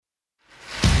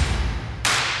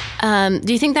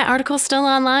Do you think that article's still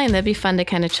online? That'd be fun to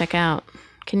kind of check out.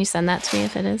 Can you send that to me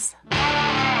if it is?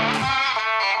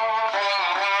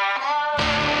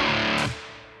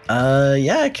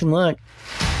 Yeah, I can look.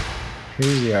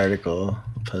 Here's the article.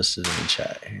 I'll post it in the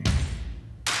chat here.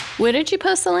 Where did you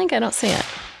post the link? I don't see it.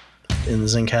 In the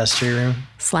Zencastr room.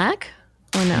 Slack?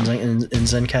 Or no? In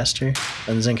Zencastr.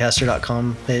 On the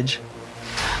Zencastr.com page.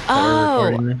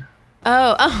 Oh,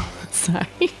 sorry.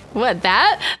 What,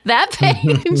 that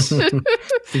page?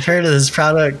 You've heard of this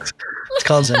product. It's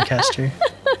called Zencastr.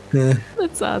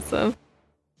 That's awesome.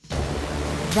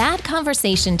 That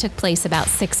conversation took place about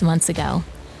 6 months ago.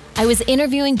 I was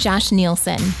interviewing Josh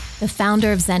Nielsen, the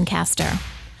founder of Zencastr.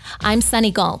 I'm Sunny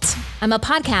Galt. I'm a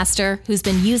podcaster who's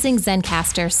been using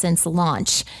Zencastr since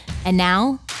launch, and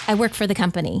now I work for the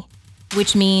company,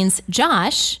 which means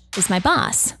Josh is my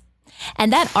boss.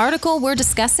 And that article we're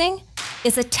discussing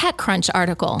is a TechCrunch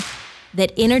article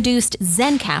that introduced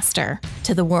Zencastr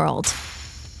to the world.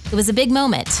 It was a big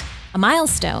moment, a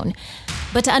milestone,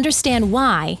 but to understand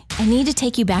why, I need to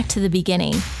take you back to the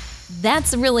beginning.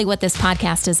 That's really what this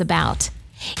podcast is about.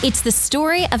 It's the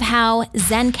story of how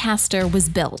Zencastr was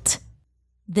built.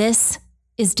 This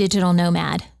is Digital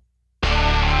Nomad.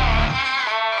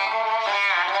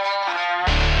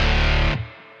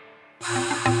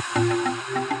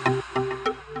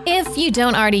 If you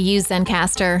don't already use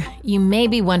Zencastr, you may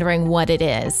be wondering what it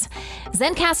is.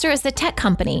 Zencastr is a tech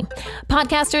company.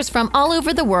 Podcasters from all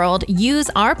over the world use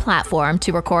our platform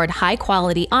to record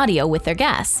high-quality audio with their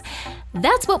guests.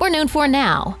 That's what we're known for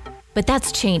now, but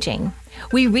that's changing.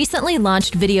 We recently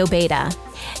launched Video Beta.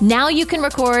 Now you can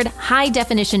record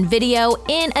high-definition video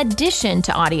in addition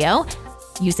to audio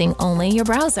using only your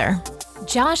browser.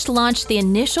 Josh launched the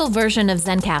initial version of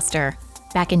Zencastr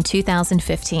back in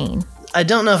 2015. I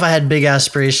don't know if I had big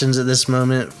aspirations at this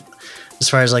moment as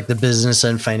far as like the business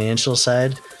and financial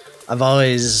side. I've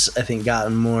always, I think,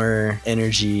 gotten more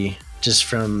energy just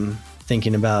from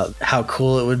thinking about how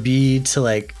cool it would be to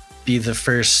like be the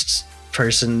first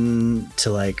person to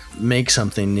like make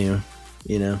something new,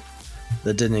 you know,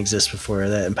 that didn't exist before,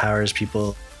 that empowers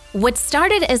people. What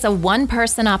started as a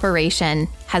one-person operation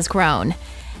has grown.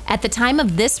 At the time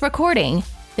of this recording,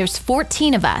 there's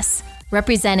 14 of us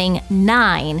representing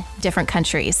 9 different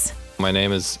countries. My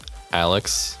name is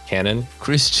Alex Cannon.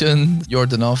 Christian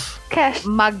Jordanov. Cash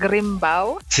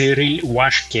Magrimbau. Cyril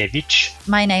Łaszkiewicz.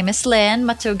 My name is Len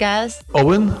Matugas.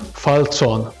 Owen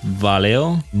Falzon.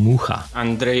 Valeo Mucha.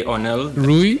 Andrei Onel.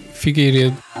 Rui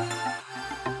Figueiredo.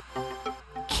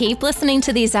 Keep listening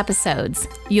to these episodes.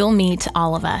 You'll meet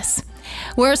all of us.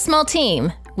 We're a small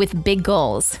team with big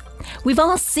goals. We've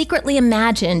all secretly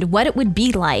imagined what it would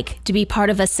be like to be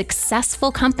part of a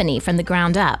successful company from the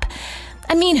ground up.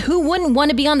 I mean, who wouldn't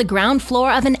want to be on the ground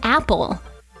floor of an Apple,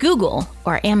 Google,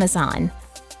 or Amazon?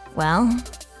 Well,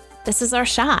 this is our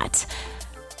shot.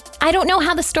 I don't know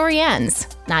how the story ends,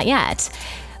 not yet,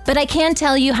 but I can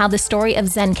tell you how the story of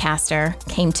Zencastr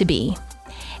came to be.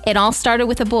 It all started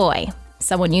with a boy,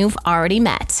 someone you've already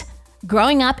met,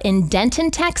 growing up in Denton,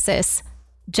 Texas,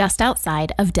 just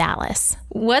outside of Dallas.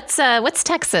 What's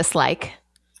Texas like?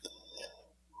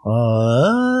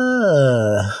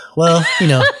 Well, you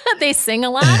know. They sing a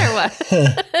lot or what?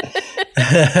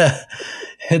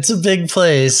 It's a big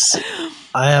place.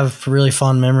 I have really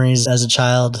fond memories as a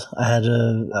child. I had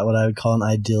what I would call an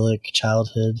idyllic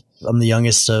childhood. I'm the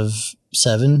youngest of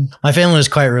 7. My family was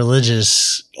quite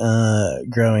religious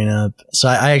growing up. So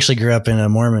I actually grew up in a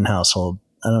Mormon household.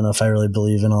 I don't know if I really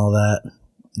believe in all that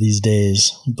these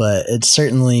days, but it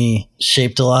certainly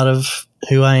shaped a lot of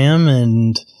who I am,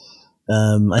 and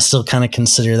I still kind of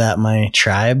consider that my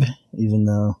tribe, even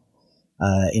though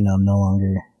I'm no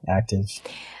longer active.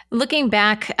 Looking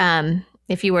back,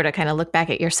 if you were to kind of look back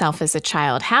at yourself as a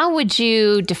child, how would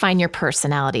you define your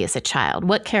personality as a child?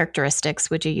 What characteristics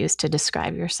would you use to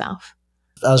describe yourself?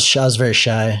 I was very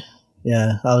shy.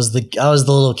 Yeah, I was the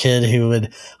little kid who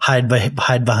would hide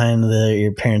behind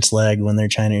your parents' leg when they're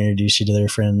trying to introduce you to their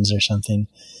friends or something.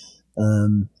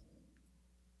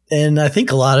 And I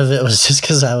think a lot of it was just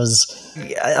because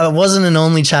I wasn't an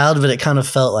only child, but it kind of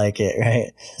felt like it,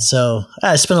 right? So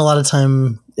I spent a lot of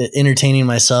time entertaining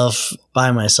myself by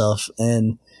myself,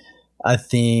 and I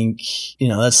think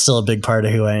that's still a big part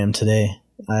of who I am today.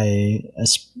 I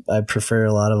prefer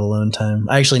a lot of alone time.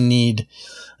 I actually need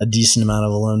a decent amount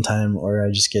of alone time, or I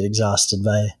just get exhausted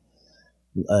by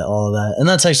all of that. And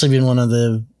that's actually been one of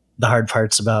the hard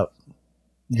parts about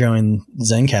growing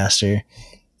Zencastr.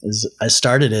 Is I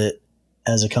started it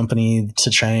as a company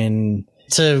to try and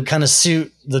to kind of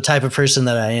suit the type of person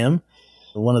that I am.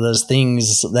 One of those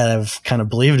things that I've kind of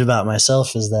believed about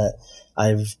myself is that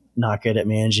I'm not good at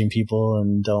managing people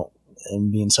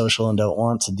and being social and don't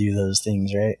want to do those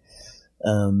things, right?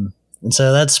 And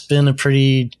so that's been a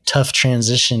pretty tough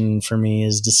transition for me,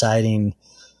 is deciding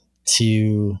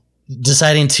to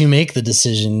make the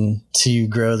decision to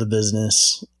grow the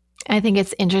business. I think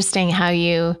it's interesting how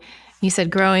you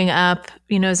said growing up,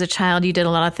 as a child, you did a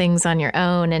lot of things on your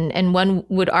own. And one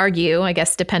would argue, I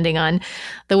guess, depending on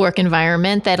the work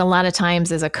environment, that a lot of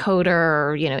times as a coder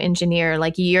or, engineer,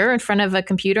 like you're in front of a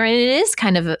computer and it is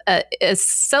kind of a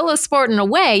solo sport in a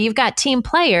way. You've got team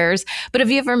players, but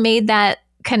have you ever made that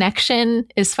connection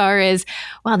as far as,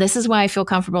 wow, this is why I feel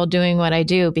comfortable doing what I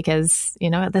do because,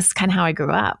 this is kind of how I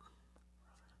grew up?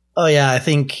 Oh yeah, I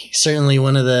think certainly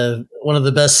one of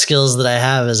the best skills that I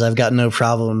have is I've got no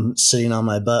problem sitting on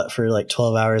my butt for like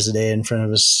 12 hours a day in front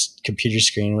of a computer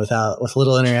screen with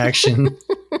little interaction.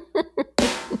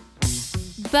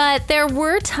 But there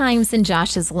were times in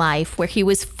Josh's life where he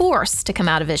was forced to come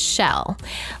out of his shell,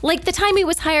 like the time he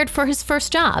was hired for his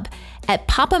first job at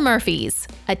Papa Murphy's,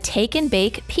 a take and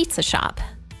bake pizza shop.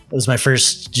 It was my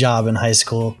first job in high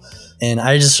school. And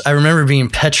I remember being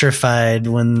petrified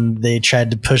when they tried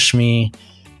to push me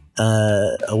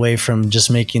away from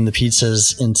just making the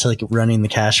pizzas into like running the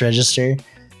cash register.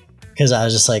 Because I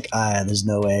was just like, there's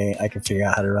no way I can figure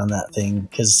out how to run that thing.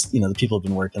 Because, the people have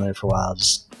been working there for a while,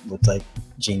 just looked like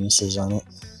geniuses on it.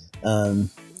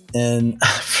 And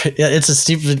yeah, it's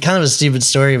kind of a stupid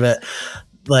story, but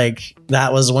like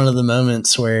that was one of the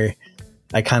moments where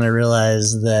I kind of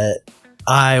realized that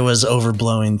I was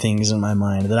overblowing things in my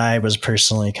mind, that I was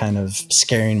personally kind of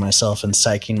scaring myself and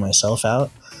psyching myself out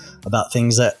about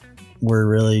things that were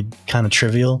really kind of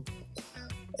trivial.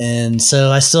 And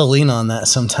so I still lean on that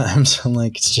sometimes. I'm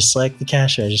like, it's just like the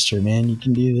cash register, man. You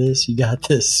can do this. You got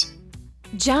this.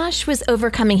 Josh was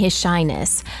overcoming his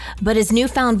shyness, but his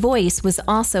newfound voice was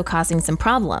also causing some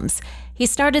problems. He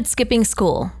started skipping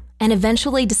school and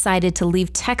eventually decided to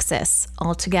leave Texas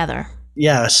altogether.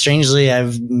 Yeah, strangely,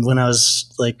 when I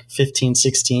was like 15,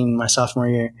 16, my sophomore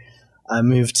year, I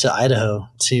moved to Idaho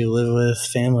to live with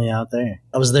family out there.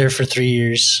 I was there for 3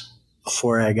 years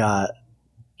before I got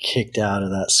kicked out of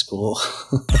that school.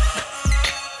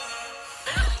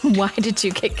 Why did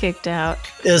you get kicked out?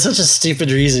 It was such a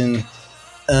stupid reason.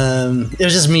 It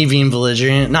was just me being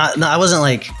belligerent. I wasn't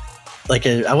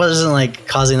I wasn't like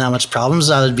causing that much problems.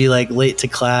 I would be like late to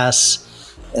class,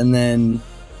 and then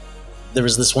there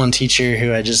was this one teacher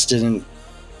who I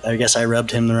guess I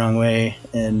rubbed him the wrong way.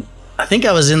 And I think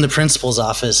I was in the principal's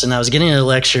office and I was getting a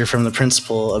lecture from the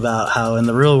principal about how in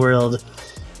the real world,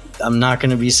 I'm not going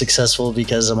to be successful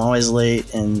because I'm always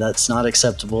late and that's not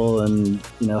acceptable. And,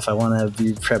 if I want to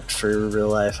be prepped for real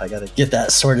life, I got to get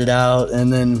that sorted out.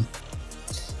 And then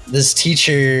this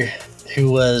teacher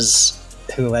who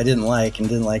I didn't like and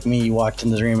didn't like me walked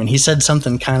into the room and he said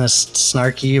something kind of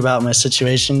snarky about my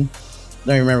situation. I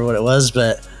don't remember what it was,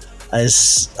 but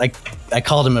I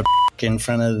called him a in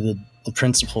front of the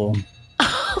principal.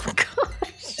 Oh,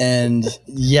 gosh. And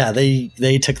yeah,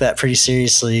 they took that pretty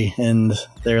seriously. And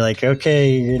they're like,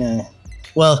 okay,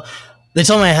 they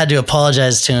told me I had to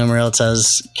apologize to him or else I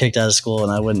was kicked out of school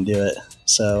and I wouldn't do it.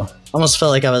 So I almost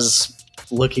felt like I was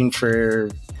looking for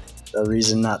a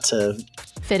reason not to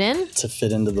fit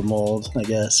into the mold, I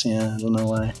guess. Yeah, I don't know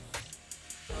why.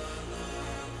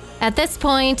 At this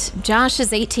point, Josh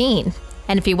is 18,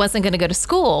 and if he wasn't going to go to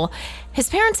school, his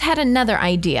parents had another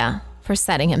idea for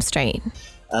setting him straight.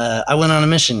 I went on a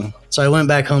mission. So I went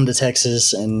back home to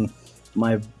Texas, and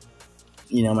my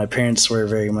parents were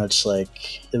very much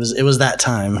like, it was that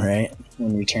time, right?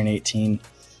 When you turn 18,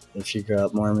 if you grow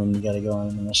up Mormon, you got to go on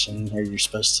a mission, or you're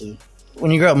supposed to.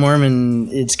 When you grow up Mormon,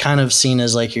 it's kind of seen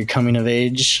as like your coming of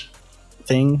age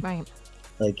thing. Right.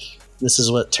 Like, this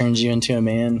is what turns you into a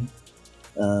man.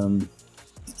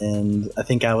 And I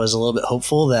think I was a little bit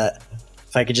hopeful that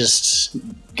if I could just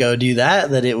go do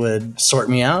that it would sort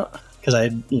me out. Because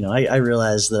I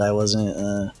realized that I was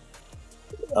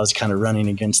kind of running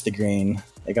against the grain.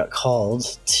 I got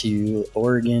called to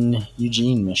Oregon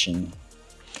Eugene mission.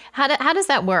 How does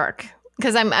that work?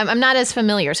 Because I'm not as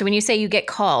familiar. So when you say you get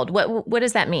called, what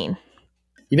does that mean?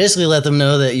 You basically let them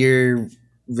know that you're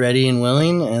ready and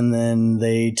willing, and then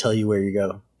they tell you where you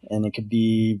go. And it could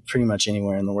be pretty much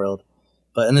anywhere in the world.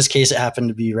 But in this case, it happened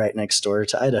to be right next door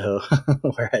to Idaho,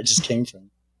 where I just came from.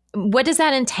 What does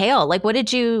that entail? Like, what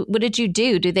did you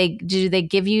do? Do they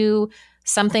give you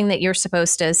something that you're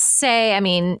supposed to say? I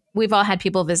mean, we've all had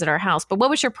people visit our house, but what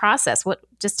was your process?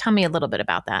 Just tell me a little bit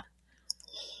about that.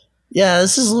 Yeah,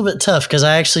 this is a little bit tough because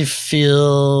I actually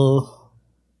feel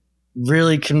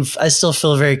really, I still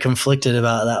feel very conflicted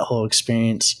about that whole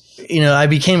experience. I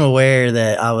became aware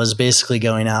that I was basically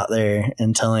going out there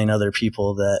and telling other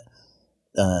people that,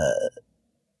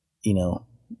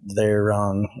 they're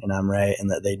wrong and I'm right, and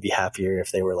that they'd be happier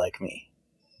if they were like me.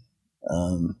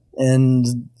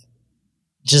 And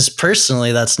just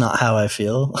personally, that's not how I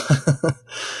feel.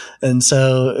 And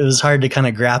so it was hard to kind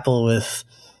of grapple with,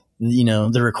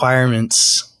 the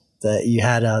requirements that you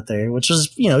had out there, which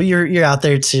was, you're out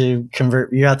there to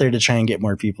convert, you're out there to try and get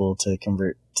more people to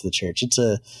convert to the church. It's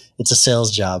a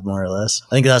sales job, more or less.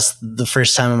 I think that's the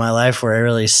first time in my life where I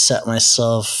really set my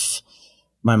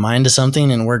mind to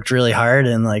something and worked really hard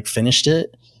and like finished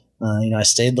it. I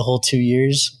stayed the whole 2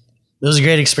 years. It was a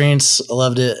great experience. I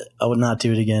loved it. I would not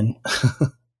do it again.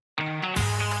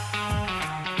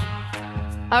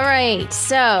 All right.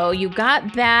 So you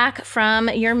got back from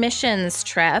your missions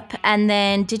trip, and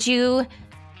then did you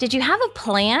have a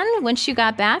plan once you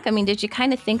got back? I mean, did you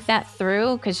kind of think that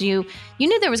through? Because you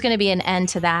knew there was going to be an end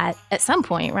to that at some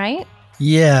point, right?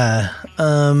 Yeah.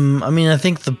 I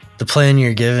think the plan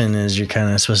you're given is you're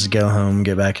kind of supposed to go home,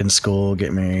 get back in school,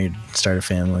 get married, start a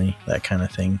family, that kind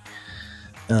of thing.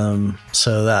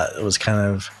 So that was kind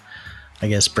of, I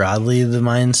guess, broadly the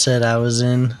mindset I was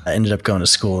in. I ended up going to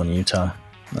school in Utah,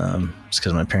 just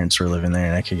because my parents were living there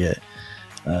and I could get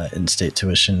in-state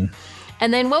tuition.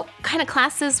 And then what kind of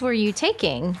classes were you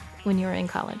taking when you were in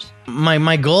college?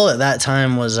 My goal at that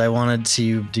time was I wanted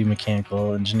to do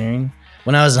mechanical engineering.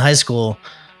 When I was in high school,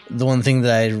 the one thing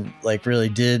that I really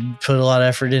did put a lot of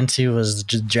effort into was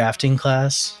the drafting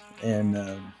class, and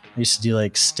I used to do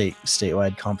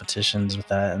statewide competitions with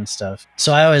that and stuff.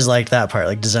 So I always liked that part,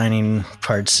 like designing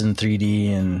parts in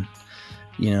 3D, and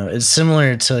it's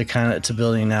similar to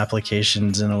building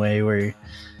applications in a way where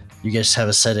you just have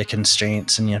a set of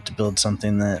constraints and you have to build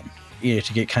something that you have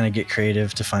to get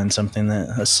creative to find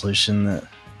a solution that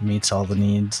meets all the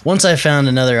needs. Once I found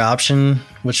another option,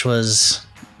 which was,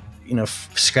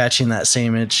 scratching that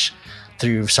same itch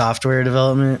through software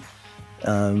development,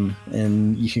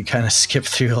 and you could kind of skip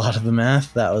through a lot of the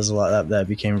math. That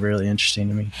became really interesting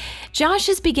to me. Josh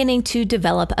is beginning to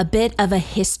develop a bit of a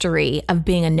history of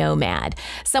being a nomad,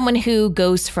 someone who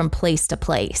goes from place to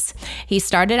place. He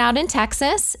started out in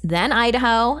Texas, then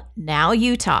Idaho, now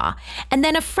Utah, and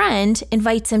then a friend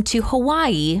invites him to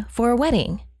Hawaii for a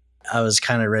wedding. I was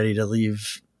kind of ready to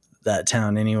leave that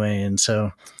town anyway, and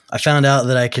so I found out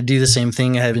that I could do the same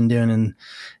thing I had been doing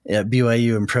at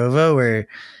BYU in Provo, where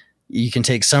you can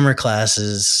take summer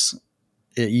classes.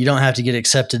 You don't have to get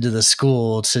accepted to the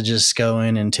school to just go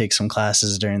in and take some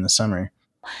classes during the summer.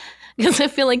 Because I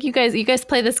feel like you guys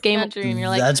play this game and you're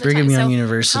like, that's Brigham Young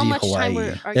University,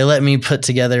 Hawaii. They let me put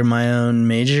together my own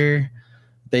major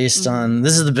based on,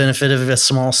 this is the benefit of a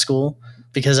small school,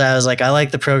 because I was like, I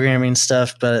like the programming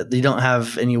stuff, but they don't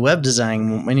have any web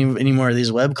design, any more of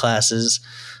these web classes.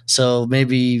 So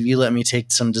maybe you let me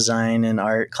take some design and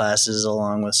art classes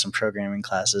along with some programming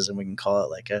classes, and we can call it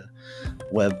like a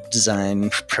web design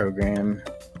program.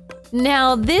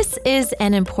 Now, this is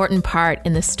an important part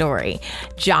in the story.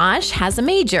 Josh has a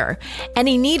major, and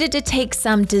he needed to take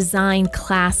some design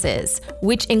classes,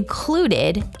 which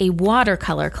included a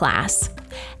watercolor class.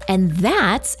 And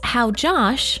that's how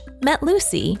Josh met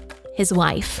Lucy, his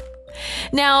wife.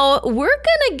 Now, we're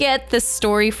gonna get the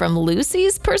story from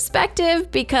Lucy's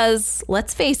perspective because,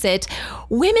 let's face it,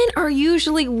 women are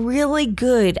usually really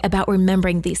good about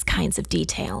remembering these kinds of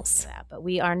details. But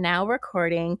we are now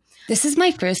recording. This is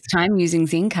my first time using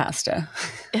Zencastr.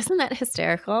 Isn't that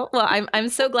hysterical? Well, I'm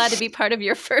so glad to be part of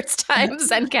your first time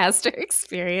Zencastr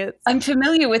experience. I'm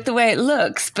familiar with the way it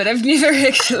looks, but I've never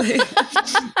actually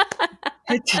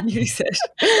had to use it.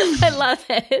 I love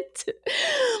it.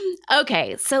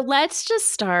 Okay, so let's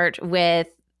just start with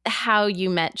how you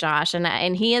met Josh.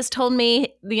 And he has told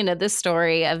me, this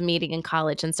story of meeting in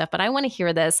college and stuff, but I want to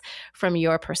hear this from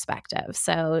your perspective.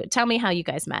 So tell me how you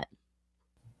guys met.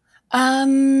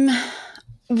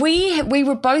 We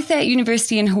were both at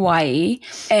university in Hawaii,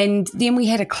 and then we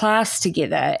had a class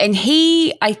together, and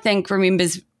he, I think,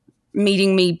 remembers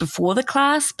meeting me before the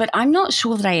class, but I'm not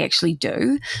sure that I actually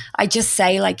do. I just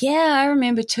say like, yeah, I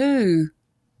remember too.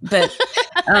 But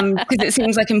because it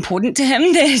seems like important to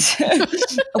him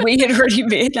that we had already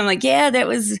met. I'm like, yeah, that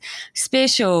was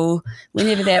special,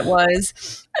 whenever that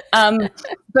was.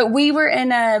 But we were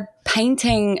in a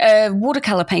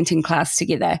watercolor painting class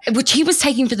together, which he was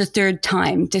taking for the third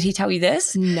time. Did he tell you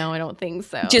this? No, I don't think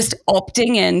so. Just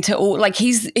opting into all, like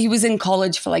he was in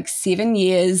college for like 7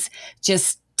 years,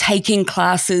 just taking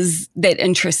classes that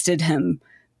interested him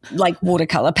like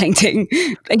watercolor painting.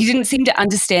 He didn't seem to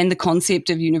understand the concept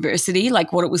of university,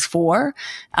 like what it was for.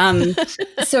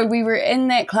 So we were in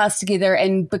that class together,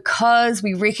 and because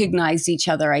we recognized each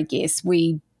other, I guess,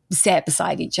 we sat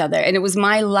beside each other. And it was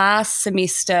my last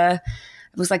semester.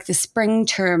 It was like the spring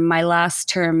term, my last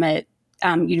term at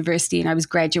university, and I was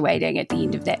graduating at the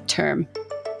end of that term.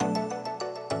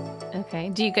 Okay.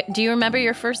 Do you remember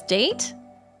your first date?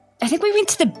 I think we went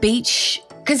to the beach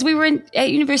because we were at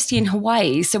university in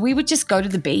Hawaii, so we would just go to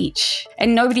the beach,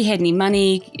 and nobody had any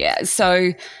money. Yeah,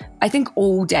 so I think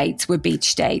all dates were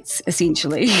beach dates,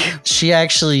 essentially. She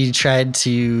actually tried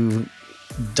to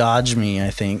dodge me, I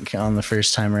think, on the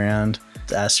first time around.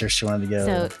 I asked her if she wanted to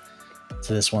go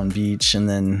to this one beach, and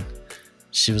then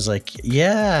she was like,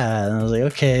 yeah. And I was like,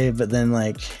 okay. But then,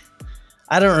 like,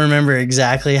 I don't remember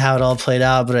exactly how it all played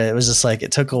out, but it was just like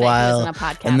it took a while.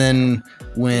 And then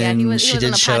when she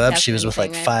did show up, she was with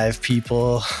like 5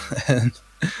 people.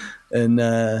 And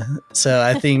so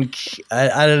I think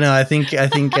I don't know. I think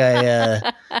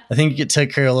it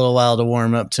took her a little while to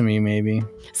warm up to me, maybe.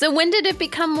 So when did it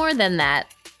become more than that?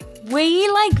 We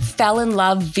like fell in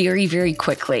love very, very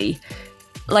quickly.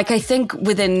 Like I think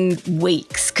within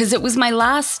weeks, because it was my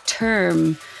last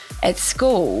term at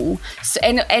school. So,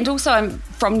 and also I'm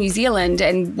from New Zealand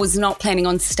and was not planning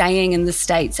on staying in the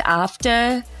States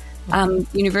after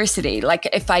university. Like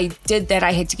if I did that,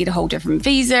 I had to get a whole different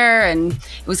visa, and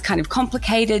it was kind of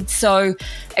complicated. So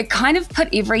it kind of put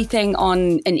everything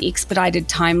on an expedited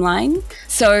timeline.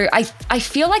 So I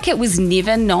feel like it was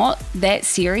never not that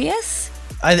serious.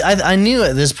 I knew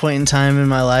at this point in time in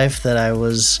my life that I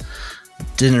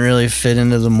didn't really fit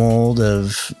into the mold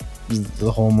of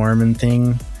the whole Mormon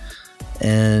thing.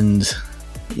 And,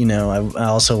 you know, I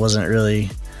also wasn't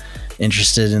really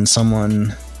interested in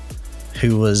someone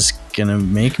who was going to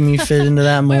make me fit into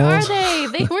that mold. Where are they?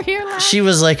 They were here last. She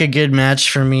was like a good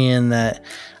match for me in that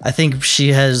I think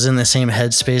she was in the same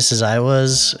headspace as I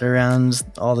was around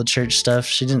all the church stuff.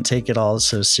 She didn't take it all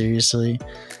so seriously,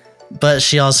 but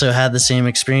she also had the same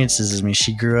experiences as me.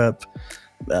 She grew up,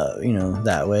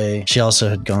 that way. She also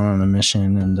had gone on a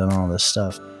mission and done all this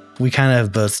stuff. We kind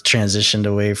of both transitioned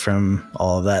away from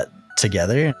all of that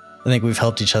together. I think we've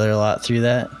helped each other a lot through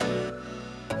that.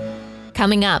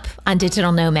 Coming up on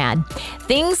Digital Nomad,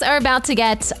 things are about to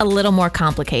get a little more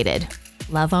complicated.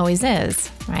 Love always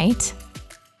is, right?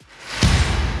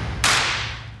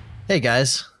 Hey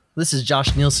guys, this is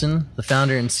Josh Nielsen, the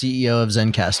founder and CEO of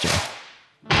Zencastr.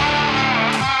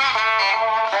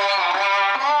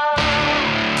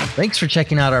 Thanks for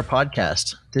checking out our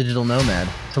podcast, Digital Nomad,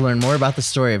 to learn more about the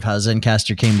story of how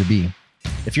Zencastr came to be.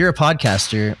 If you're a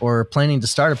podcaster or planning to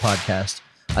start a podcast,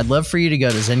 I'd love for you to go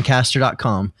to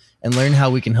Zencastr.com and learn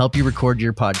how we can help you record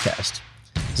your podcast.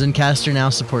 Zencastr now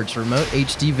supports remote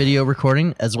HD video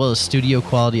recording as well as studio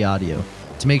quality audio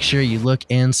to make sure you look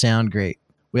and sound great.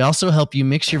 We also help you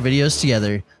mix your videos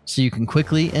together so you can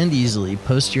quickly and easily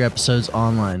post your episodes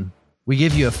online. We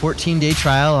give you a 14-day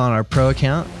trial on our pro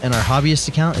account, and our hobbyist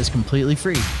account is completely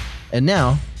free. And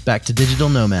now, back to Digital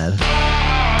Nomad.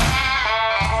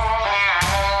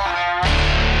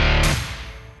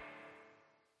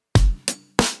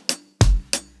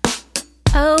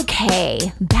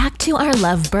 Okay, back to our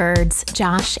lovebirds,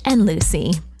 Josh and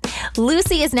Lucy.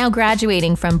 Lucy is now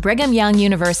graduating from Brigham Young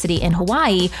University in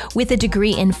Hawaii with a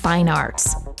degree in fine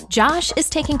arts. Josh is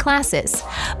taking classes,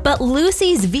 but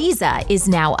Lucy's visa is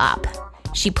now up.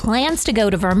 She plans to go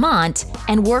to Vermont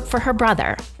and work for her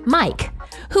brother, Mike,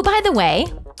 who, by the way,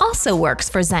 also works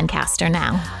for Zencastr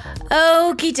now.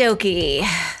 Okie dokie.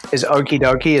 Is okie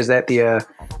dokie, is that the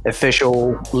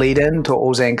official lead-in to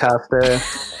all Zencastr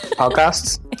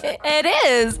podcasts? It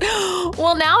is.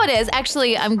 Well, now it is.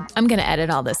 Actually, I'm going to edit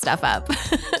all this stuff up.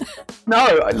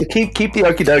 No, keep the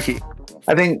okie dokie.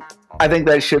 I think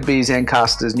that should be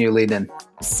Zencastr's new lead-in.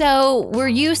 So, were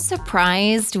you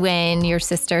surprised when your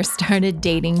sister started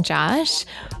dating Josh?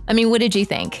 I mean, what did you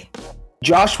think?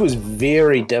 Josh was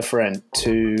very different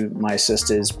to my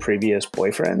sister's previous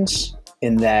boyfriends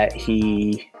in that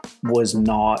he was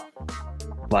not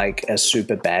like a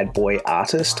super bad boy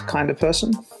artist kind of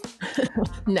person.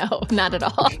 No, not at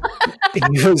all.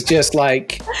 He was just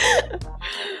like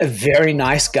a very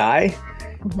nice guy.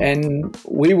 Mm-hmm. And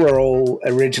we were all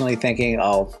originally thinking,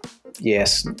 oh,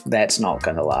 yes, that's not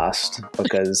going to last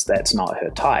because that's not her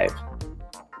type.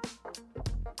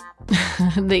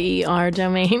 The ER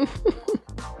domain.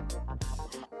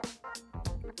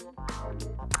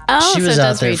 Oh, she was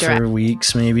out there for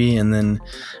weeks maybe, and then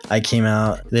I came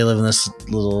out. They live in this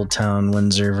little town,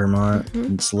 Windsor, Vermont.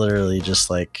 Mm-hmm. It's literally just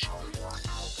like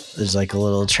there's like a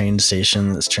little train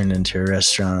station that's turned into a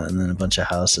restaurant and then a bunch of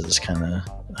houses kind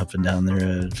of up and down the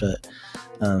road.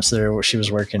 But so she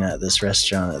was working at this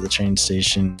restaurant at the train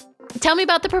station. Tell me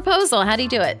about the proposal. How do you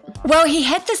do it? Well, he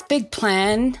had this big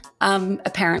plan,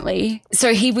 apparently.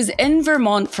 So he was in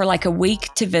Vermont for like a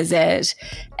week to visit,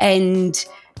 and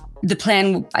the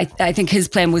plan, I think his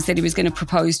plan was that he was going to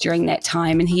propose during that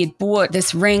time. And he had bought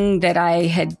this ring that I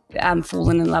had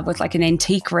fallen in love with, like an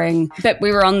antique ring. But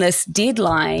we were on this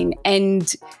deadline,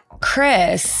 and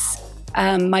Chris,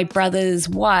 my brother's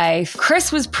wife,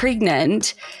 Chris was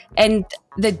pregnant, and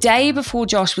the day before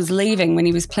Josh was leaving, when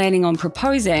he was planning on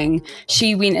proposing,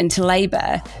 she went into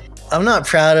labor. I'm not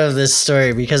proud of this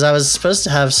story because I was supposed to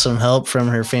have some help from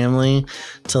her family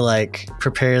to like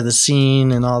prepare the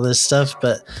scene and all this stuff.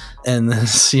 And then,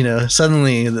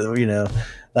 suddenly,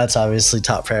 that's obviously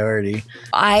top priority.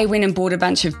 I went and bought a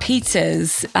bunch of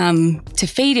pizzas to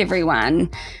feed everyone.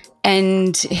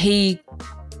 And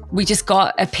we just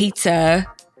got a pizza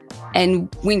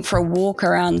and went for a walk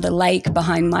around the lake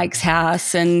behind Mike's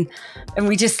house. And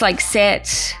we just like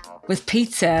sat with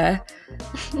pizza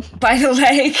by the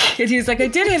lake. And he was like, I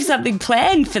did have something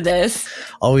planned for this.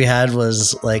 All we had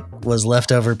was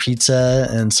leftover pizza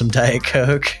and some Diet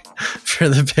Coke for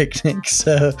the picnic.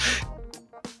 So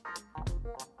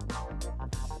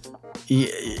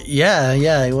yeah,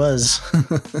 it was.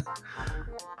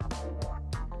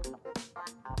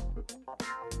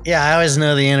 Yeah, I always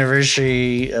know the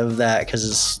anniversary of that because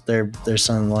it's their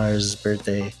son-in-law's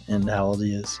birthday and how old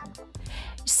he is.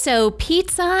 So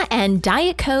pizza and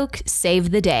Diet Coke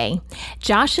saved the day.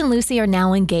 Josh and Lucy are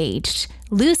now engaged.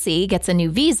 Lucy gets a new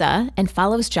visa and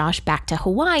follows Josh back to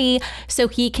Hawaii so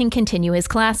he can continue his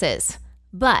classes.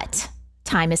 But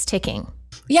time is ticking.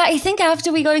 Yeah, I think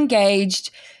after we got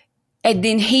engaged, and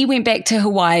then he went back to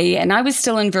Hawaii, and I was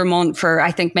still in Vermont for, I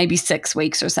think, maybe 6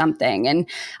 weeks or something. And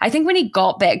I think when he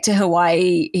got back to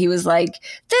Hawaii, he was like,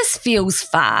 this feels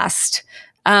fast.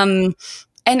 And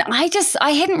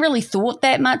I hadn't really thought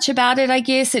that much about it, I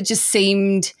guess. It just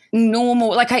seemed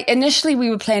normal. Initially we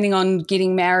were planning on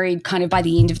getting married kind of by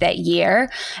the end of that year.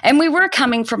 And we were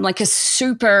coming from like a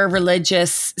super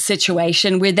religious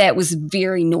situation where that was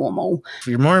very normal. If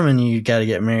you're Mormon, you got to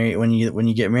get married. When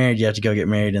you get married, you have to go get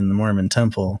married in the Mormon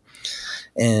temple.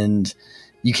 And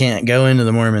you can't go into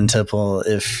the Mormon temple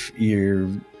if you're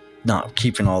not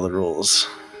keeping all the rules.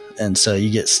 And so you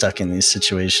get stuck in these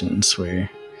situations where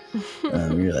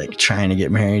you're like trying to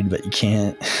get married, but you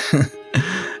can't.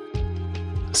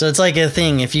 So it's like a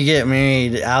thing. If you get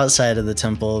married outside of the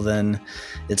temple, then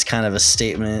it's kind of a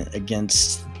statement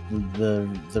against the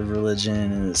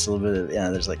religion, and it's a little bit of,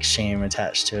 there's like shame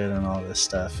attached to it and all this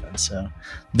stuff. And so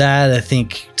that, I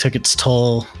think, took its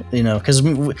toll, because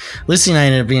Lucy and I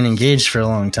ended up being engaged for a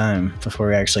long time before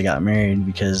we actually got married,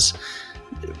 because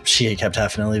she had kept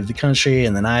having to leave the country,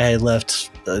 and then I had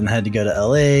left and had to go to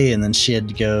LA, and then she had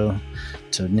to go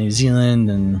to New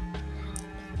Zealand,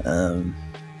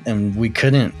 and we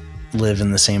couldn't live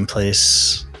in the same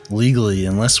place legally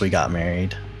unless we got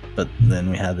married. But then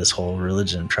we had this whole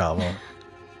religion problem.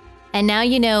 And now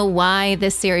you know why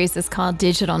this series is called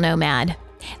Digital Nomad.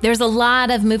 There's a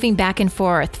lot of moving back and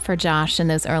forth for Josh in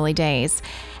those early days.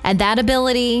 And that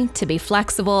ability to be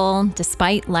flexible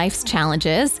despite life's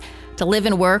challenges, to live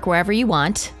and work wherever you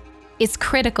want, is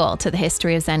critical to the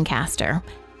history of Zencastr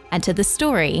and to the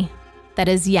story that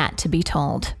is yet to be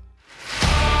told.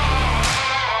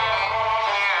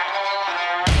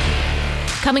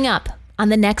 Coming up on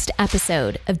the next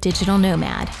episode of Digital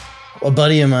Nomad. A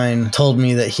buddy of mine told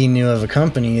me that he knew of a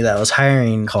company that was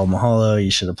hiring called Mahalo.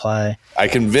 You should apply. I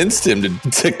convinced him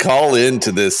to call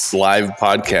into this live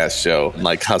podcast show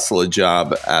and hustle a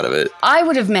job out of it. I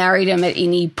would have married him at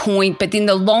any point, but then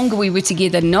the longer we were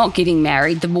together not getting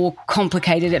married, the more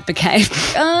complicated it became.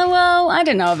 Well, I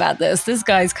don't know about this. This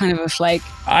guy's kind of a flake.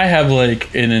 I have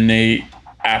an innate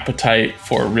appetite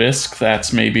for risk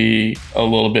that's maybe a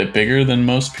little bit bigger than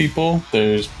most people.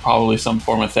 There's probably some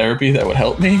form of therapy that would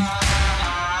help me.